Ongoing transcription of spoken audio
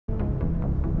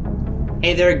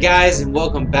Hey there guys, and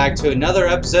welcome back to another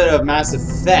episode of Mass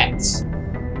Effect.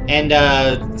 And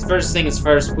first thing is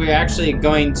first, we're actually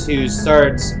going to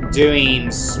start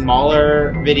doing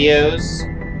smaller videos,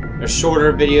 or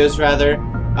shorter videos rather,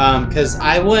 because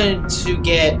I want to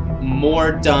get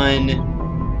more done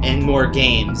and more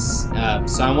games.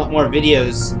 So I want more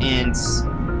videos,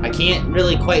 and I can't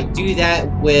really quite do that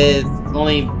with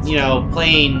only,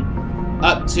 playing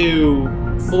up to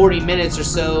 40 minutes or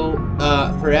so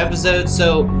per episode,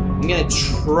 so I'm gonna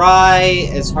try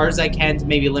as hard as I can to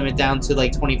maybe limit down to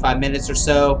like 25 minutes or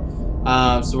so.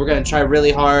 So we're gonna try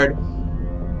really hard.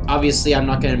 Obviously, I'm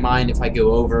not gonna mind if I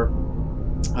go over,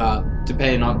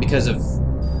 depending on because of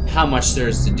how much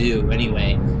there's to do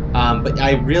anyway. But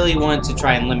I really want to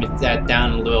try and limit that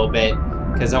down a little bit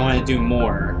because I want to do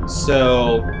more.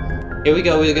 So here we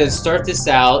go. We're gonna start this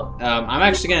out. I'm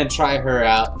actually gonna try her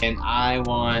out, and I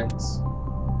want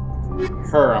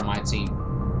her on my team.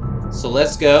 So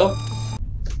let's go.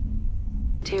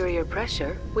 Interior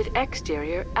pressure with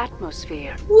exterior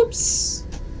atmosphere. Whoops.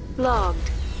 Logged.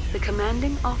 The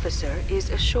commanding officer is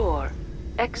ashore.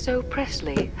 Exo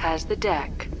Presley has the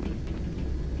deck.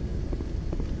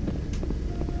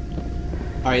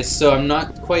 Alright, so I'm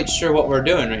not quite sure what we're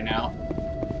doing right now.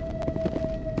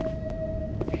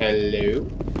 Hello?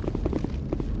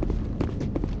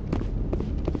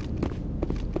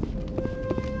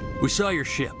 We saw your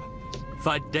ship.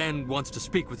 Dan wants to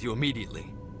speak with you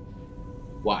immediately.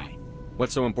 Why?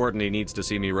 What's so important he needs to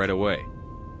see me right away?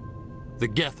 The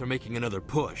Geth are making another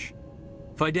push.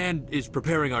 Dan is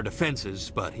preparing our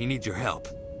defenses, but he needs your help.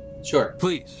 Sure.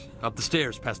 Please, up the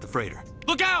stairs past the freighter.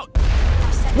 Look out!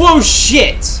 Whoa,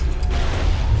 shit!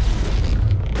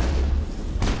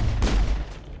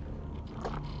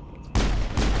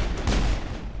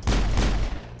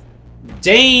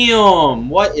 Damn!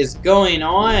 What is going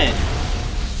on?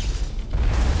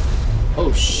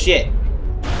 Oh shit.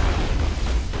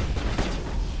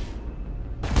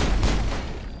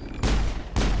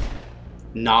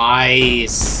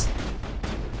 Nice.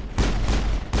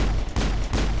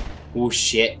 Oh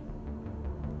shit.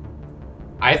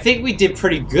 I think we did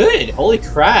pretty good. Holy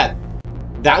crap.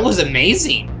 That was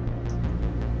amazing.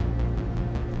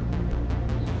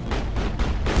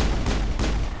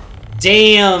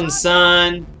 Damn,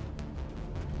 son.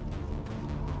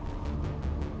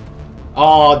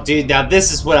 Oh, dude, now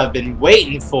this is what I've been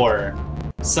waiting for.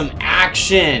 Some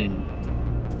action.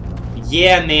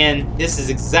 Yeah, man, this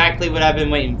is exactly what I've been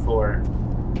waiting for.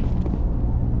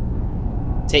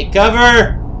 Take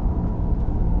cover.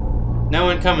 No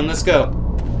one coming, let's go.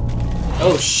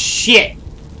 Oh, shit.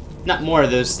 Not more of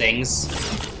those things.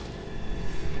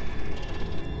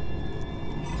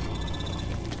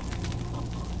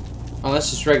 Oh,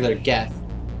 that's just regular Geth.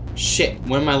 Shit,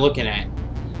 what am I looking at?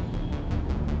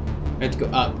 I have to go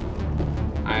up.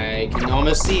 I can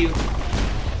almost see you.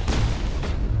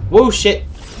 Whoa, shit.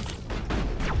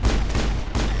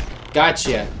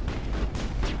 Gotcha.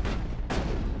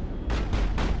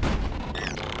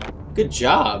 Good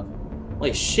job.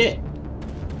 Holy shit.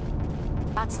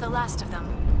 That's the last of them.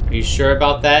 Are you sure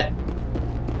about that?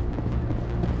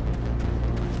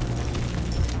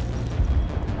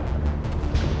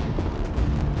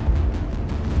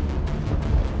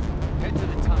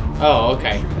 Oh,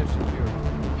 okay.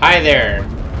 Hi there.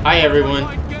 Hi, everyone.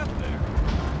 Are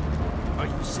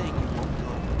you saying you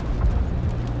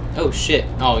won't go? Oh, shit.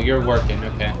 Oh, you're working.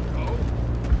 Okay.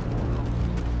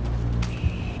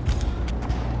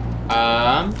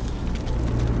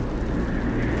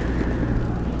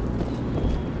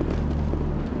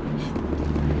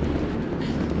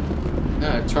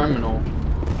 Terminal.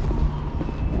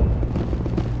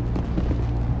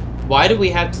 Why do we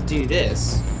have to do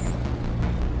this?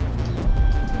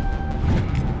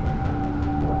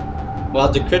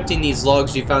 While decrypting these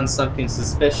logs, you found something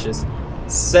suspicious.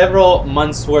 Several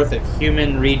months' worth of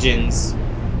human rations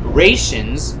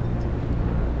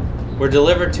were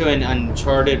delivered to an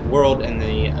uncharted world in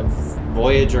the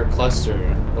Voyager cluster.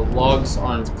 The logs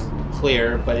aren't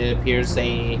clear, but it appears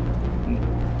they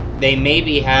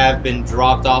maybe have been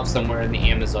dropped off somewhere in the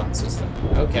Amazon system.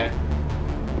 Okay.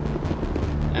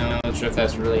 I'm not sure if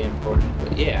that's really important,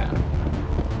 but yeah.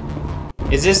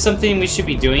 Is this something we should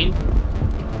be doing?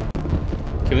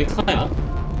 Can we climb up?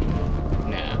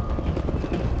 No.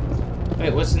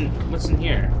 Wait, what's in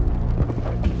here?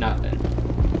 Nothing.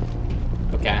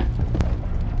 Okay.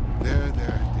 There,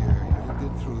 dear. You'll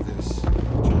get through this.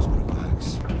 Just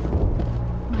relax.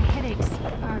 My headaches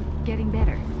are getting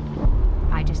better.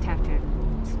 I just have to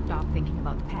stop thinking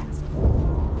about the past.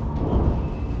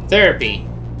 Therapy.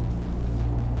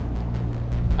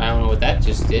 I don't know what that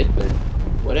just did, but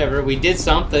whatever. We did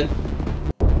something.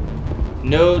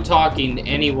 No talking to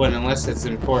anyone unless it's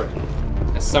important.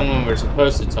 As someone we're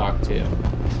supposed to talk to.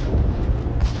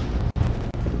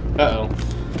 Uh-oh.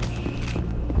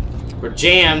 We're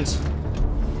jammed.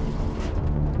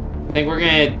 I think we're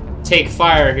gonna take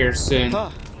fire here soon.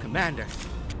 Oh, Commander.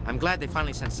 I'm glad they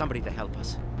finally sent somebody to help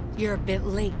us. You're a bit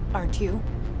late, aren't you?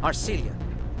 Arcelia.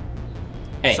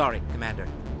 Hey. Sorry, Commander.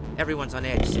 Everyone's on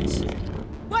edge since...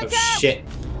 Oh, shit.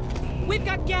 We've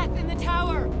got Geth in the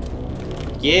tower!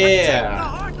 Yeah. The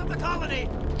heart of the colony!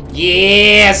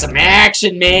 Yeah, some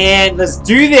action, man. Let's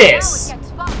do this.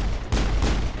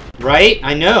 Right?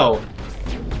 I know.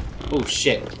 Oh,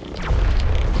 shit.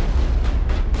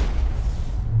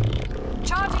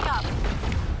 Charging up!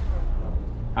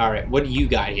 Alright, what do you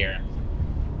got here?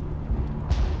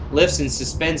 Lifts and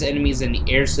suspends enemies in the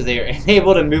air so they are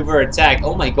unable to move or attack.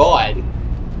 Oh my god.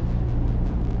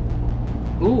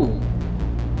 Ooh.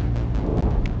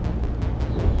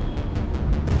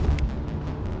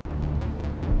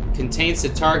 Contains the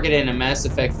target in a Mass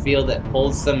Effect field that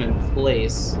holds them in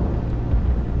place.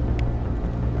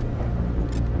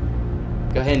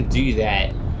 Go ahead and do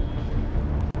that.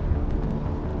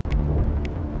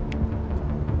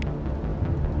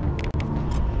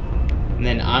 And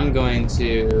then I'm going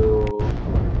to...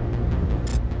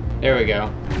 There we go.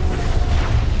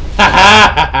 Ha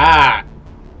ha ha ha!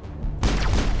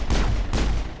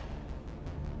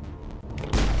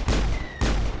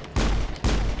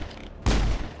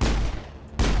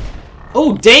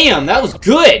 Oh damn, that was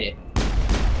good!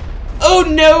 Oh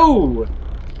no!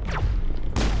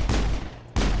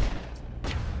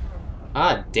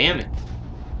 Ah, damn it.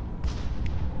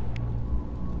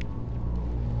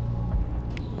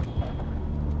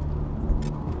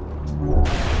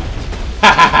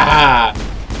 Ha ha ha ha!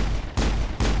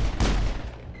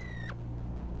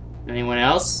 Anyone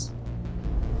else?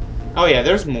 Oh yeah,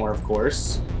 there's more, of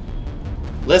course.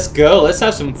 Let's go, let's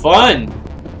have some fun!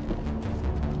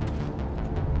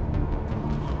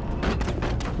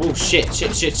 Oh shit,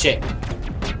 shit, shit, shit.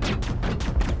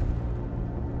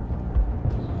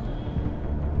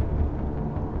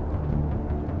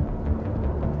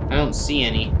 I don't see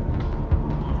any.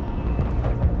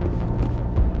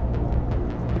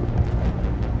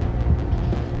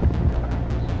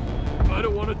 I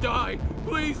don't want to die.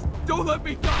 Please, don't let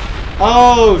me die.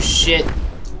 Oh shit.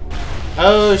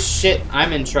 Oh shit,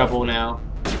 I'm in trouble now.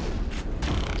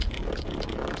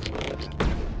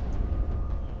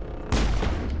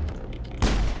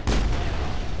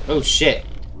 Oh shit.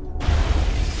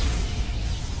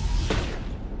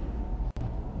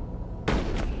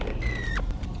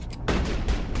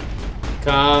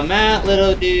 Come out,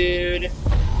 little dude.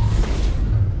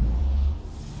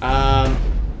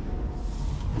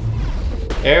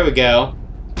 There we go.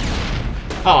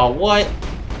 Oh, what?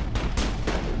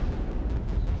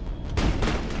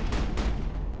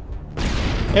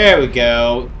 There we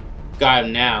go. Got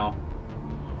him now.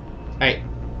 Alright,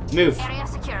 move. Area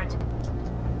secured.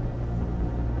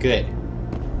 Good.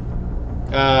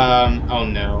 Oh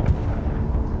no.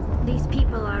 These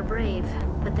people are brave,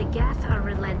 but the Geth are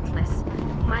relentless.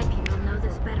 My people know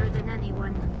this better than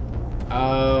anyone.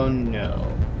 Oh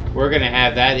no. We're gonna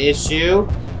have that issue?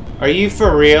 Are you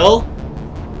for real?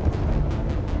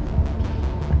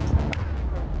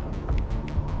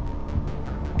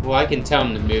 Well, I can tell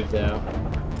him to move though.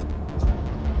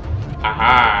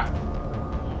 Haha.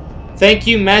 Thank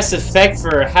you, Mass Effect,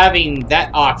 for having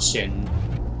that option.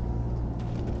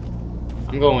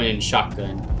 I'm going in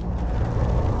shotgun.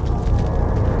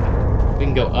 We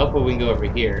can go up or we can go over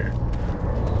here.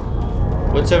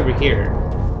 What's over here?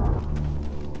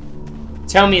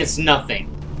 Tell me it's nothing.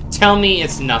 Tell me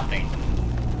it's nothing.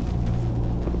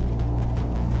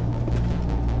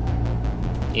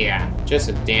 Yeah, just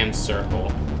a damn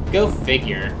circle. Go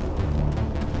figure.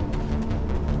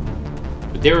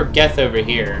 But there were Geth over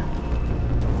here.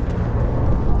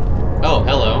 Oh,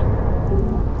 hello.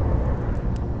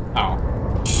 Oh.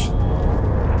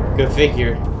 Go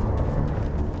figure.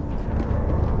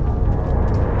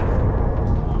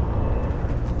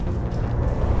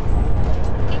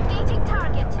 Engaging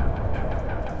target.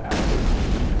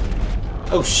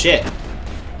 Oh shit.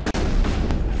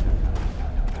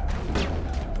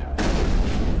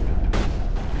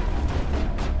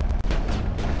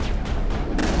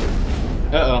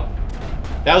 Uh-oh.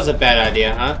 That was a bad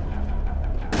idea, huh?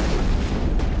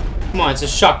 Come on, it's a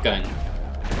shotgun.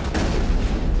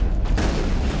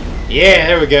 Yeah,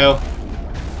 there we go.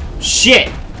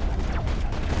 Shit!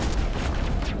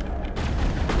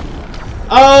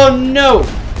 Oh no!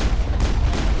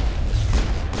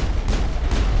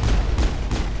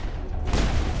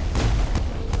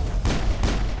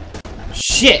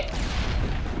 Shit!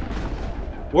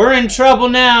 We're in trouble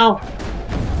now!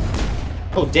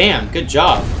 Oh, damn. Good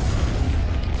job.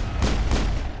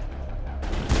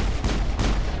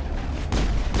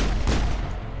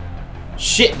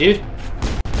 Shit, dude.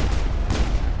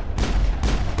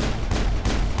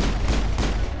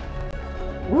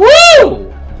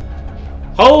 Woo!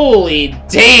 Holy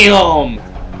damn!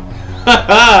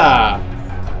 Haha!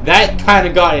 That kind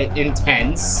of got it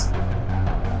intense.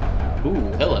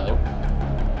 Ooh, hello.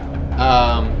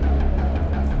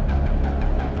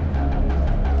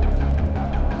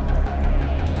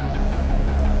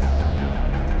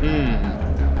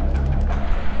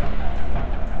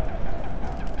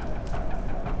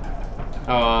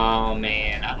 Oh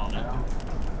man, I don't know.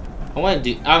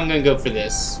 I'm gonna go for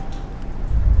this.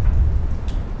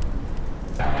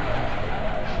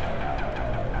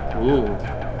 Ooh.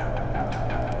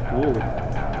 Ooh.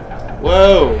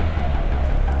 Whoa!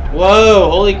 Whoa!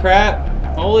 Holy crap!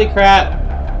 Holy crap!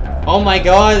 Oh my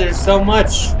god, there's so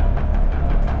much!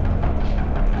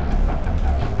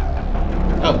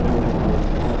 Oh.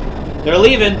 They're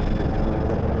leaving!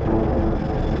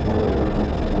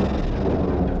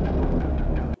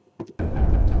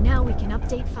 Now we can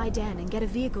update Fidan and get a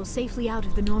vehicle safely out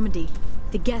of the Normandy.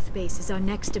 The Geth base is our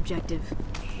next objective.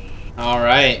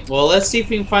 Alright, well let's see if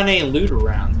we can find any loot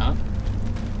around, huh?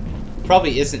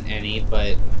 Probably isn't any, but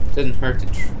it doesn't hurt to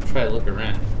try to look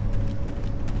around.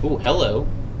 Ooh, hello.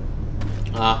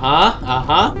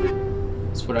 Uh-huh.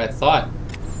 That's what I thought.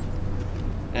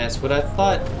 That's what I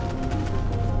thought.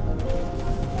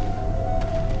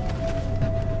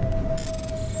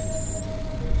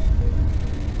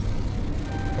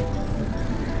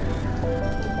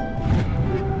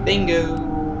 Bingo!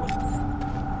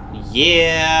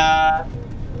 Yeah!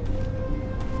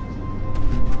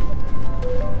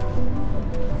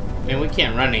 Man, we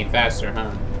can't run any faster, huh?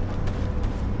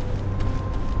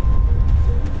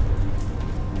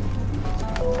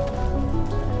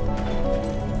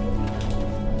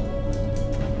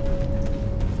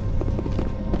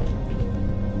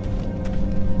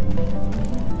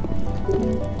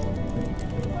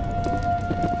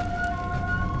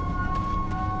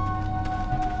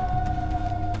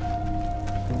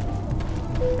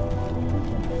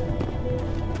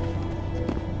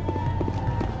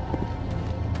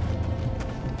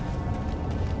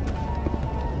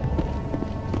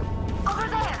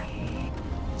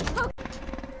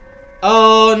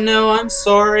 Oh no, I'm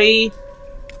sorry.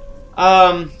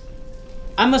 I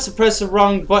must have pressed the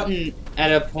wrong button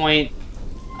at a point.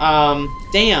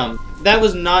 Damn. That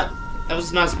was not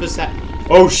supposed to happen.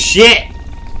 Oh shit!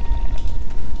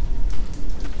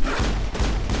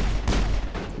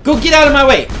 Go get out of my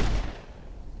way!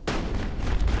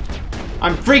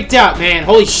 I'm freaked out, man.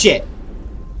 Holy shit.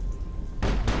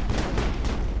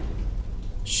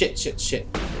 Shit.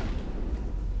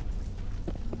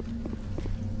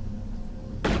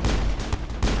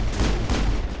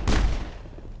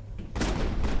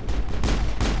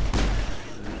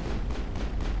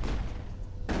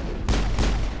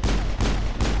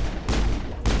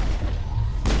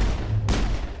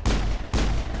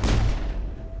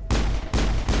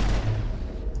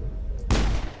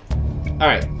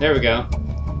 Alright, there we go.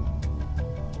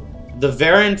 The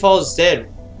Varan falls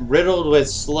dead, riddled with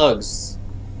slugs.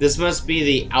 This must be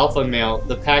the alpha male,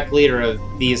 the pack leader of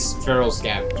these feral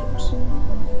scavengers.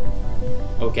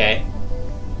 Okay.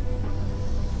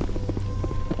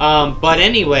 But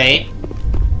anyway,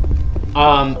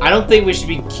 I don't think we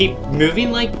should keep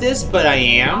moving like this, but I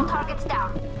am.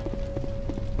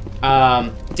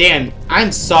 Damn,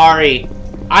 I'm sorry.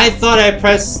 I thought I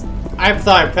pressed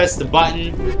the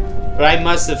button, but I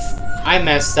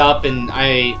messed up and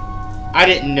I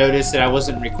didn't notice that I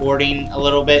wasn't recording a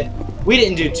little bit. We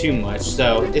didn't do too much,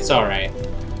 so it's alright.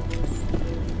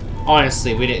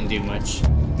 Honestly, we didn't do much.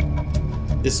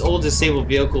 This old disabled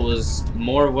vehicle is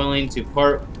more willing to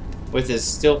part with its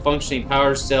still functioning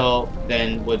power cell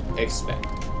than would expect.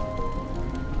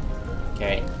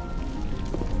 Okay.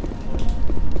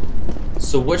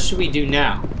 So what should we do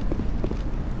now?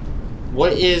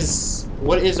 What is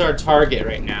our target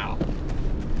right now?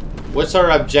 What's our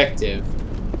objective?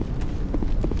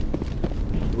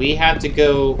 We have to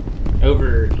go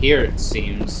over here, it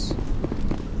seems.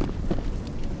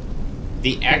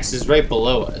 The X is right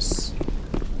below us.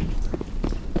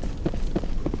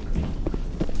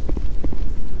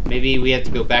 Maybe we have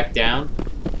to go back down?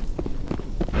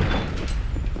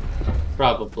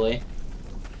 Probably.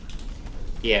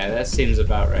 Yeah, that seems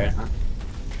about right, huh?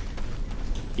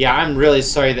 Yeah, I'm really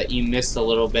sorry that you missed a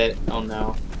little bit. Oh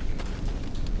no.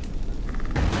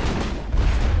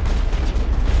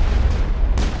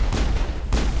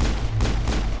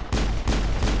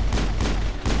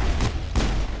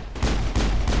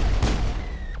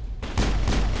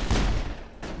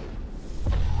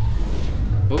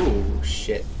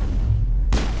 shit.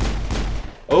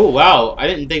 Oh, wow. I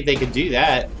didn't think they could do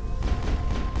that.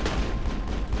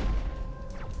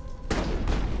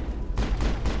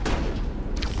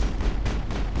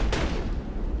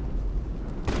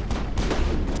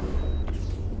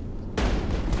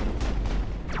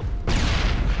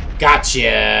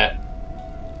 Gotcha!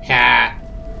 Ha!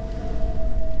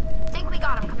 Think we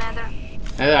got him, Commander.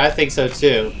 I think so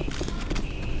too.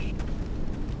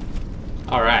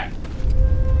 Alright.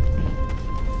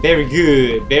 Very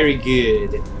good, very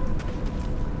good.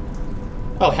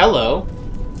 Oh, hello.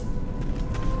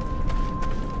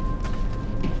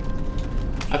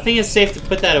 I think it's safe to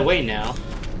put that away now.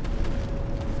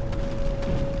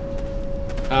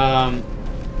 I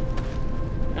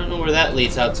don't know where that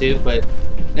leads out to, but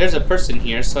there's a person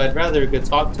here, so I'd rather go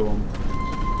talk to him.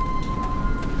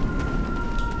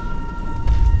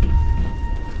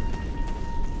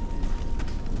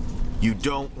 You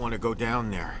don't want to go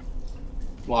down there.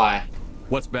 Why?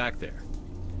 What's back there?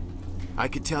 I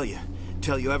could tell you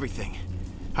everything.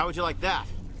 How would you like that?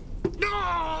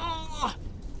 No!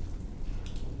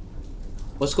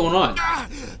 What's going on? That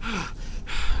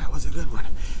was a good one.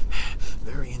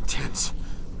 Very intense.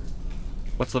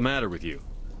 What's the matter with you?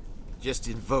 Just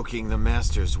invoking the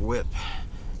Master's whip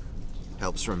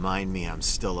helps remind me I'm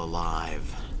still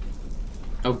alive.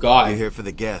 Oh God. You're here for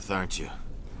the Geth, aren't you?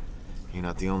 You're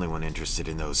not the only one interested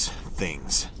in those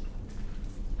things.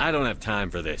 I don't have time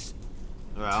for this.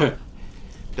 Well,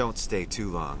 don't stay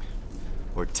too long,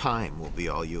 or time will be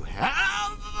all you have.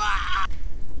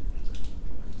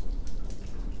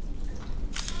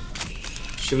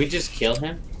 Should we just kill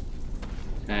him?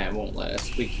 Nah, it won't let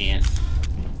us. We can't.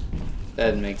 That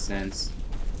doesn't make sense.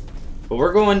 But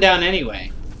we're going down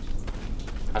anyway.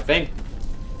 I think.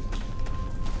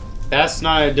 That's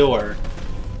not a door.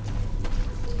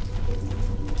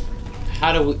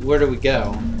 Where do we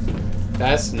go?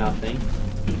 That's nothing.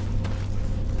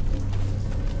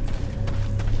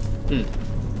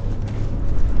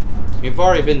 We've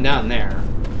already been down there.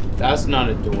 That's not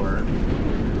a door.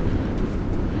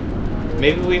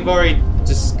 Maybe we've already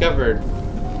discovered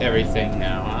everything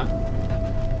now, huh?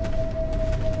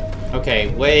 Okay,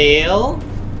 well...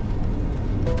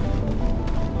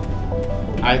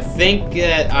 I think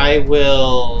that I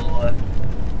will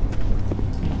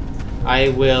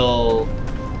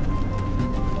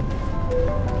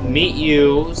meet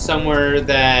you somewhere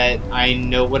that I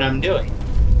know what I'm doing.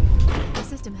 The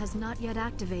system has not yet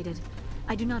activated.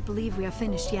 I do not believe we are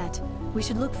finished yet. We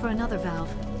should look for another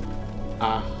valve.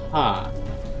 Aha.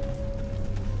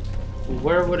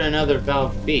 Where would another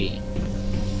valve be?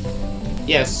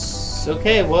 Yes.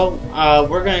 Okay, well,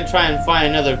 we're gonna try and find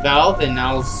another valve, and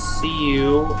I'll see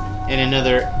you in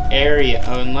another area,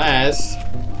 unless...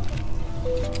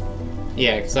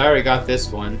 Yeah, because I already got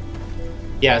this one.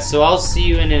 Yeah, so I'll see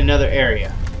you in another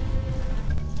area.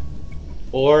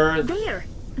 Or... There!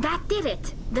 That did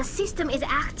it! The system is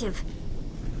active.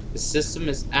 The system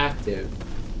is active.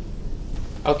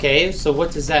 Okay, so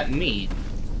what does that mean?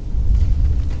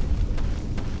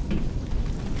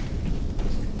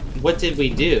 What did we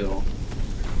do?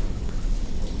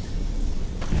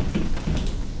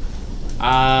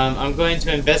 I'm going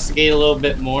to investigate a little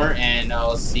bit more, and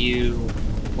I'll see you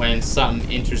when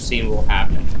something interesting will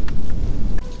happen.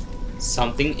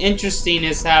 Something interesting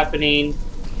is happening.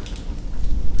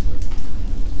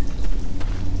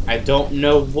 I don't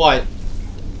know what,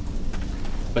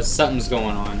 but something's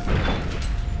going on.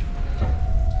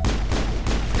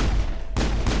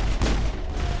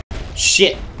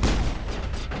 Shit!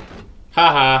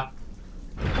 Haha.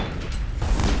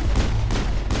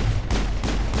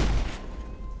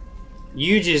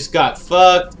 You just got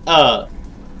fucked up.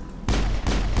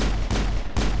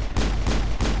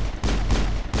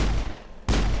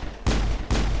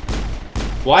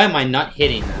 Why am I not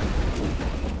hitting them?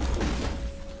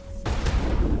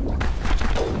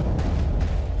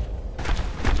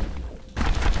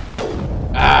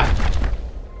 Ah!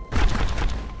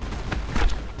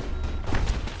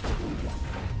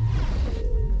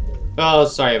 Oh,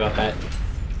 sorry about that.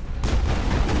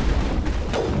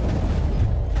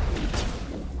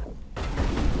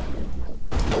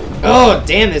 Oh,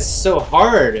 damn, this is so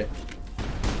hard.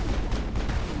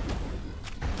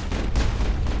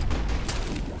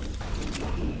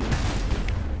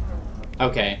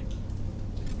 Okay.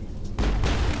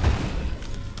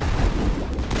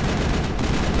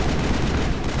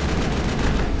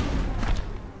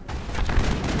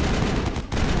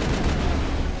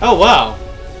 Oh, wow.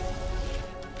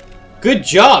 Good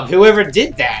job, whoever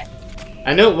did that.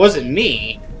 I know it wasn't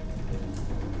me.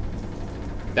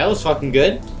 That was fucking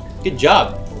good. Good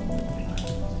job.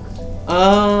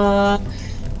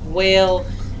 Well...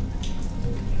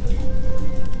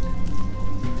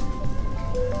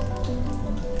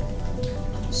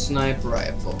 Sniper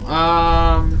rifle.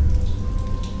 I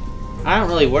don't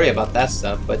really worry about that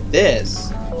stuff, but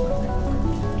this...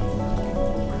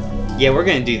 Yeah, we're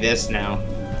gonna do this now.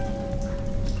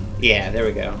 Yeah, there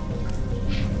we go.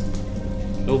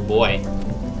 Oh boy.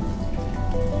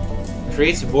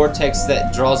 Creates a vortex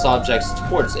that draws objects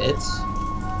towards it.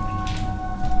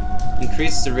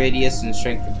 Increase the radius and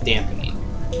strength of dampening.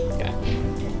 Okay.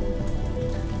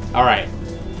 Alright.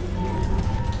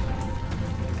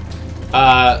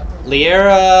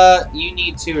 Liera, you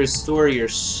need to restore your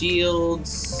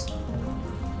shields.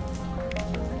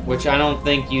 Which I don't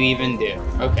think you even do.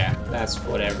 Okay, that's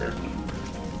whatever.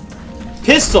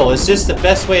 Pistol is just the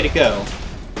best way to go.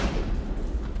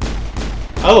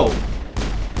 Oh!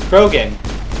 Krogan.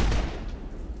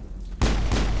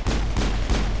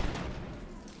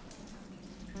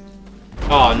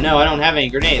 Oh no, I don't have any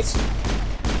grenades.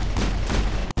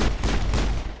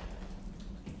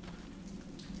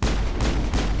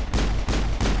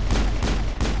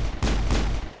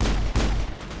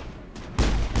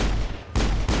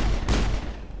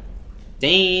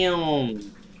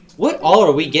 Damn. What all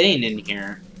are we getting in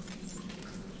here?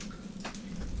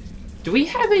 Do we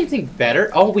have anything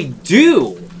better? Oh, we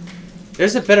do!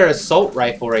 There's a better assault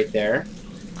rifle right there.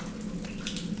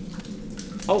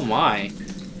 Oh my.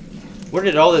 Where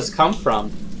did all this come from?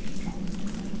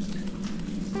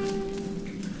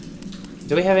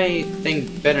 Do we have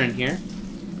anything better in here?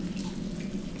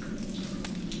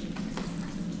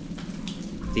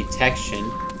 Detection.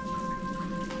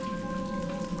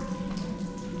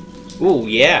 Ooh,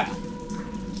 yeah.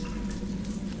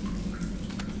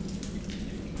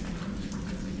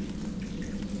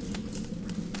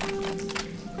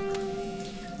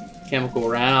 Chemical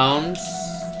rounds.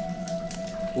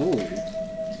 Ooh.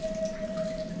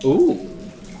 Ooh.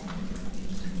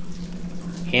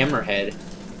 Hammerhead.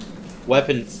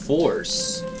 Weapon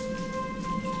force.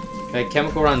 Okay,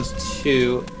 chemical rounds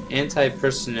 2.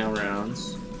 Anti-personnel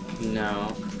rounds.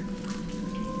 No.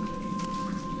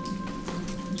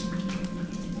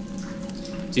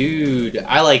 Dude,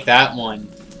 I like that one.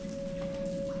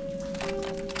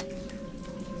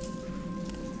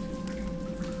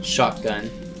 Shotgun.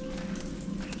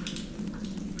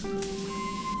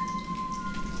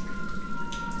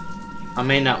 I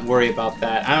may not worry about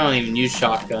that. I don't even use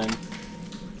shotgun.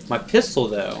 My pistol,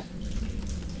 though.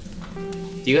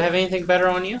 Do you have anything better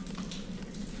on you?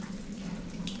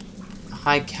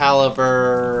 High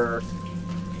caliber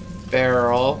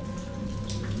barrel.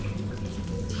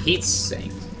 Heat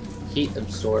sink. Heat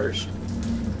absorption.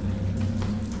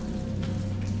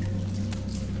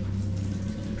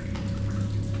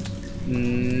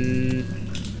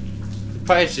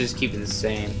 Probably should just keep it the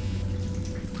same.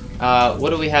 What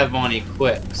do we have on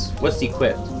equipped? What's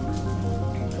equipped?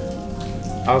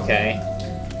 Okay.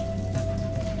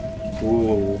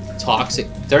 Ooh, toxic.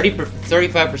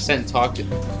 35% toxic.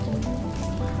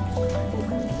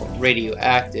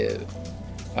 Radioactive.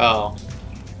 Oh.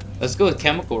 Let's go with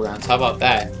chemical rounds. How about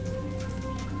that?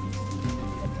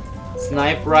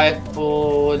 Sniper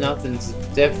rifle. Nothing's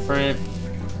different.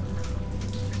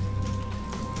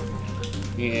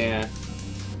 Yeah.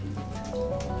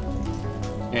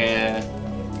 Yeah.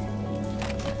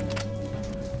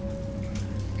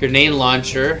 Grenade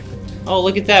launcher. Oh,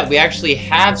 look at that. We actually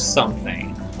have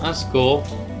something. That's cool.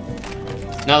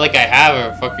 Not like I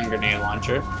have a fucking grenade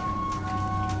launcher.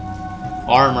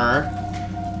 Armor.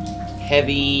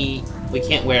 Heavy. We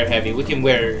can't wear heavy. We can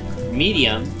wear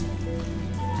medium.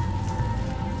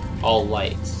 All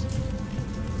light.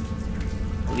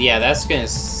 Yeah, that's gonna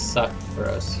suck for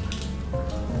us.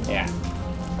 Yeah.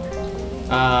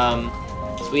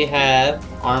 So we have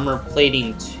armor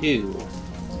plating 2.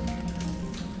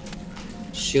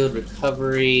 Shield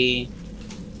recovery.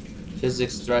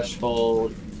 Physics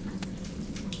threshold.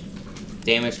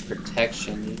 Damage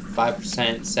protection.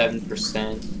 5%,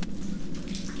 7%.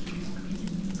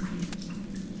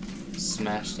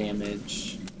 Smash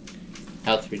damage.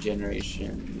 Health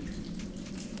regeneration.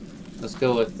 Let's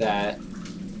go with that.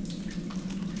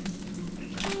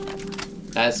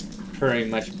 That's pretty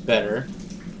much better.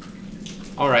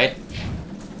 Alright.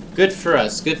 Good for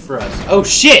us, good for us. Oh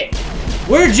shit!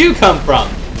 Where'd you come from?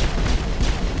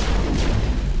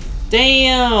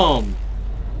 Damn!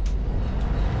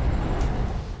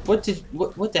 What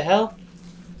the hell?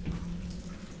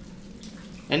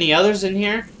 Any others in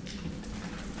here?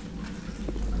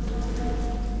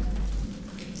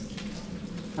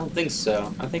 I don't think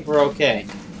so. I think we're okay.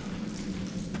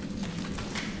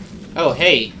 Oh,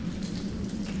 hey.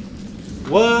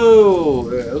 Whoa!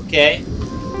 Okay.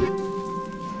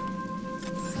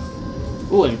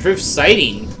 Ooh, improved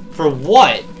sighting. For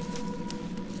what?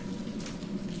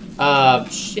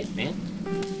 Shit, man.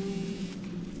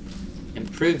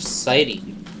 Improved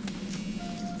sighting.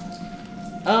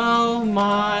 Oh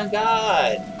my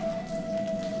god.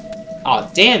 Oh,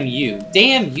 damn you.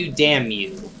 Damn you, damn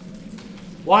you.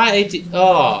 Why did...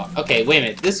 Oh, okay, wait a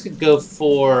minute. This could go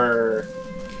for...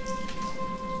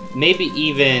 maybe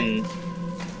even...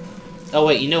 Oh,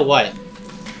 wait, you know what?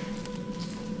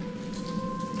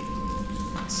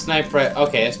 Sniper...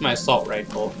 Okay, that's my assault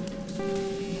rifle.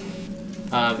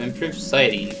 Improved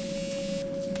sighting.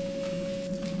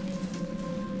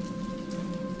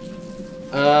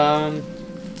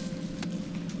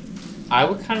 I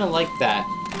would kind of like that.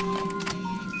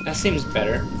 That seems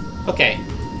better. Okay.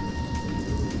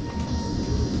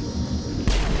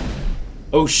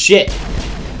 Oh shit!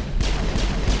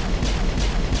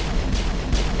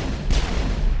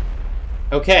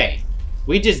 Okay.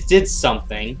 We just did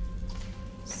something.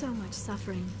 So much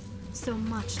suffering, so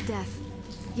much death,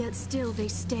 yet still they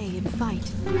stay and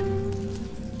fight.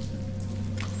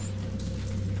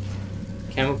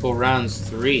 Chemical rounds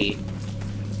 3.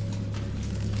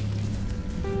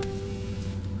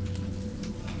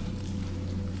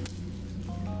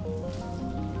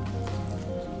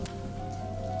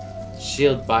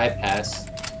 Shield bypass.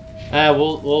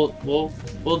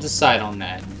 We'll decide on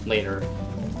that later.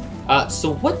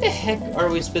 So what the heck are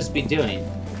we supposed to be doing?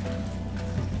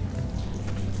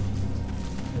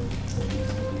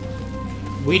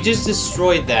 We just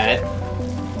destroyed that.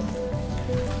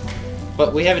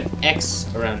 But we have an X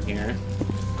around here.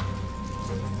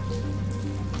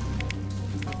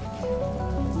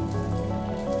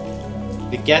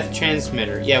 The Geth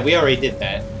transmitter. Yeah, we already did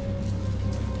that.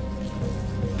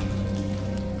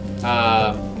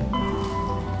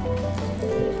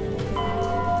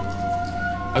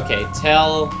 Okay,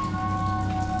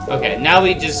 okay, now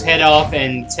we just head off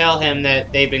and tell him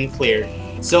that they've been cleared.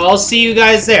 So I'll see you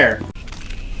guys there.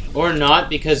 Or not,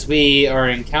 because we are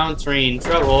encountering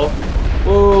trouble.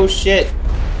 Whoa, shit.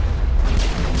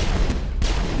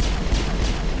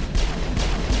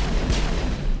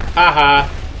 Haha.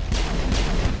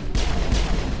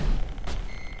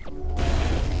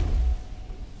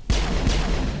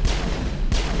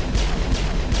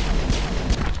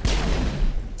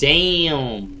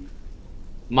 Damn.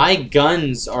 My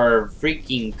guns are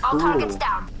freaking cool. All targets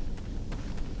down.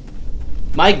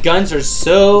 My guns are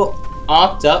so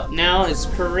opt up now, it's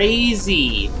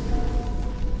crazy.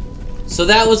 So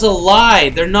that was a lie.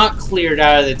 They're not cleared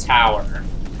out of the tower.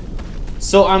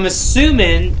 So I'm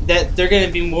assuming that they're going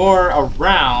to be more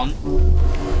around.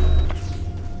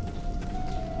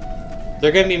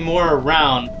 They're going to be more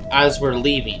around as we're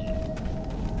leaving.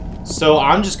 So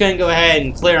I'm just going to go ahead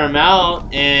and clear them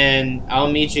out, and I'll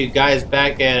meet you guys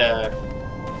back at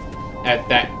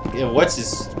that.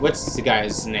 What's the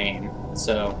guy's name?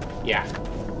 So yeah.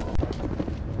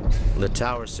 The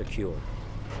tower's secure.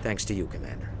 Thanks to you,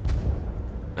 Commander.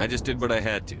 I just did what I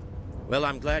had to. Well,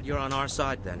 I'm glad you're on our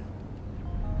side, then.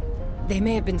 They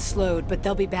may have been slowed, but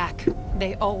they'll be back.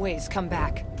 They always come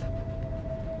back.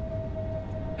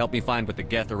 Help me find what the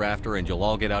Geth are after, and you'll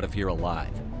all get out of here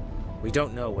alive. We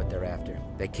don't know what they're after.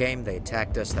 They came, they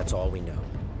attacked us, that's all we know.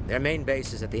 Their main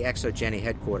base is at the Exogeny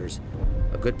headquarters.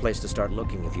 A good place to start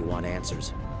looking if you want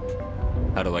answers.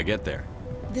 How do I get there?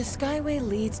 The Skyway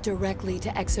leads directly to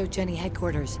Exogeny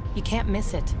headquarters. You can't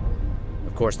miss it.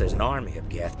 Of course, there's an army of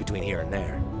Geth between here and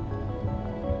there.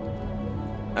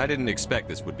 I didn't expect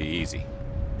this would be easy.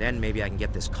 Then maybe I can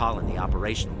get this colony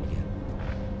operational again.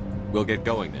 We'll get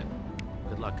going then.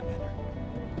 Good luck, Commander.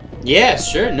 Yeah,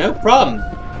 sure, no problem.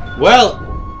 Well,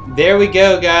 there we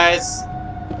go, guys.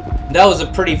 That was a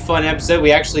pretty fun episode.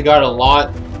 We actually got a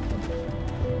lot.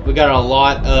 We got a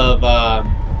lot of.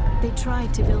 They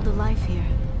tried to build a life here,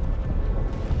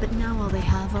 but now all they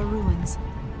have are ruins.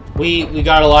 We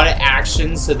got a lot of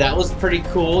action, so that was pretty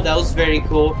cool. That was very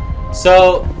cool.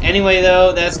 So anyway,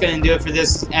 though, that's gonna do it for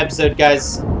this episode,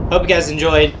 guys. Hope you guys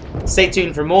enjoyed. Stay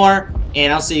tuned for more,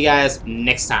 and I'll see you guys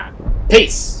next time.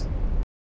 Peace.